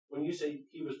when you say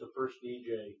he was the first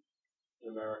DJ in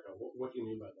America, what do you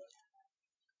mean by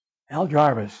that? Al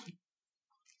Jarvis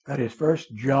got his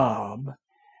first job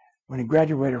when he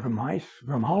graduated from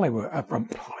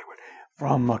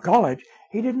college.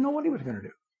 He didn't know what he was going to do.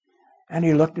 And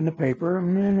he looked in the paper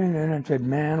and said,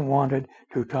 man wanted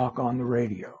to talk on the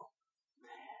radio.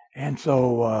 And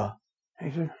so he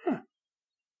said,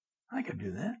 I could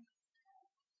do that.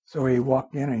 So he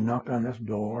walked in and he knocked on this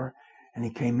door and he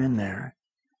came in there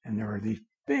and there were these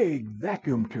big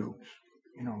vacuum tubes,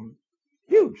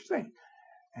 huge thing.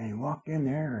 And he walked in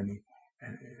there and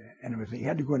he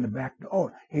had to go in the back door.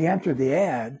 Oh, he answered the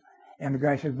ad and the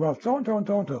guy said, well, so-and-so and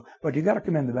so-and-so, but you got to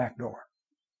come in the back door.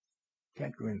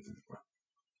 Can't go in through the front.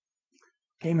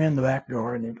 Came in the back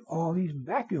door and there's all these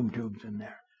vacuum tubes in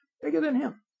there, bigger than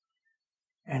him.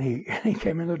 And he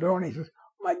came in the door and he says,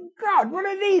 oh my God, what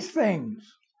are these things?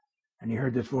 And he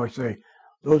heard this voice say,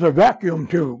 those are vacuum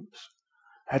tubes.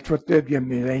 That's what they give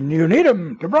me. You need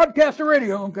them to broadcast the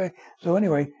radio. Okay. So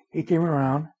anyway, he came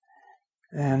around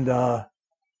and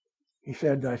he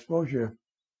said, I suppose you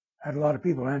had a lot of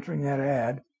people answering that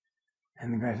ad.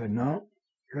 And the guy said, no,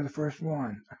 you're the first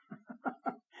one.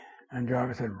 And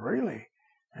Jarvis said, really?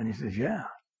 And he says, yeah.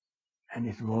 And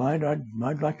he said, well,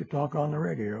 I'd like to talk on the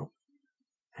radio.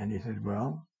 And he said,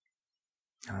 well,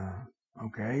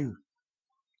 okay,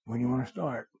 when do you want to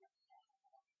start?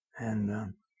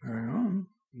 And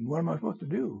what am I supposed to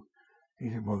do? He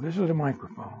said, well, this is a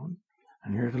microphone,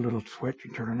 and here's a little switch.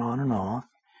 You turn it on and off,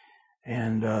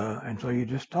 and so you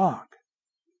just talk.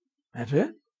 That's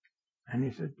it? And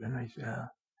he said, and I said,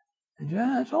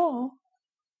 yeah, that's all.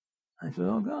 I said,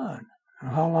 oh, God. And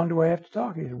how long do I have to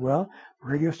talk? He said, well, the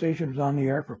radio station is on the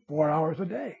air for 4 hours a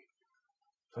day.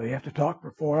 So you have to talk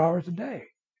for 4 hours a day.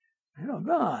 I said, oh,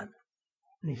 God.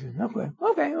 And he says, okay,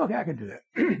 I can do that.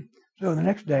 So the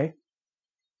next day,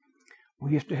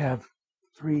 we used to have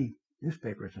 3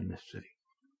 newspapers in this city.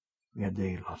 We had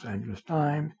the Los Angeles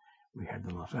Times, we had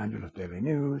the Los Angeles Daily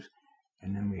News,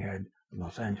 and then we had the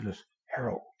Los Angeles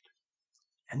Herald.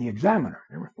 And the Examiner.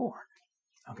 There were 4.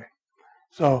 Okay.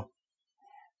 So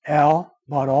Al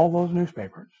bought all those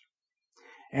newspapers,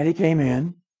 and he came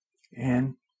in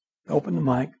and opened the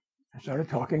mic and started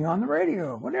talking on the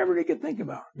radio, whatever he could think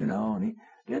about, and he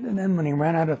did. And then when he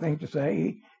ran out of things to say,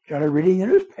 he started reading the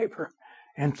newspaper.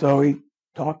 And so he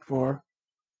talked for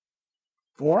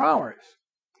 4 hours.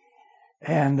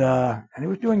 And he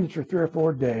was doing this for 3 or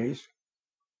 4 days.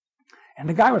 And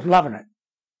the guy was loving it.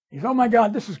 He said, oh my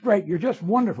God, this is great. You're just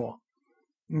wonderful.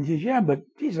 And he says, yeah, but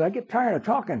Jesus, I get tired of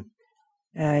talking.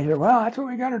 And he said, well, that's what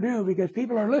we got to do because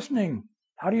people are listening.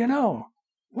 How do you know?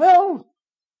 Well,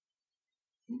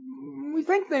 we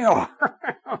think they are.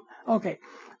 Okay.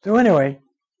 So anyway,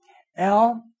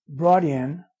 Al brought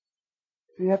in,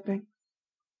 see that thing?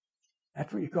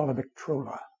 That's what you call a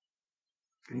Victrola.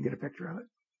 Can you get a picture of it?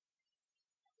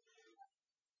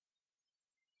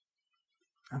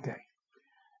 Okay.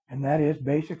 And that is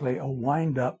basically a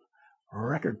wind-up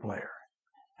record player.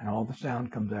 And all the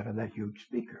sound comes out of that huge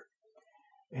speaker.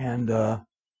 And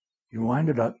you wind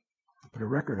it up, put a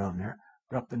record on there,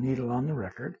 drop the needle on the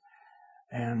record,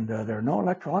 and there are no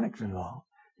electronics involved.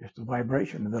 Just the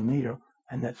vibration of the needle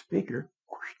and that speaker,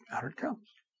 whoosh, out it comes.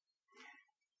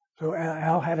 So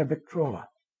Al had a Victrola.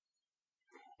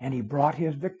 And he brought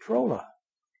his Victrola.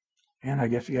 And I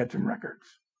guess he had some records.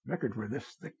 Records were this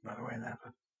thick, by the way.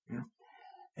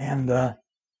 And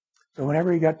so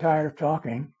whenever he got tired of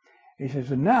talking, he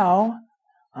says, and now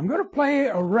I'm going to play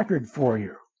a record for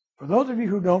you. For those of you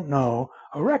who don't know,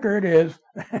 a record is,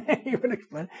 you can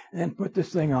explain, and then put this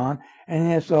thing on.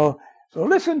 And so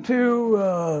listen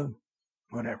to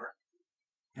whatever.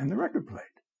 And the record played.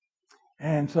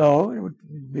 And so it would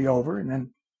be over, and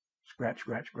then scratch,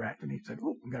 scratch, scratch. And he said,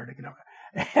 oh, we got to take it out.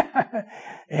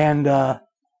 And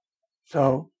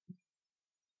so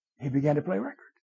he began to play records.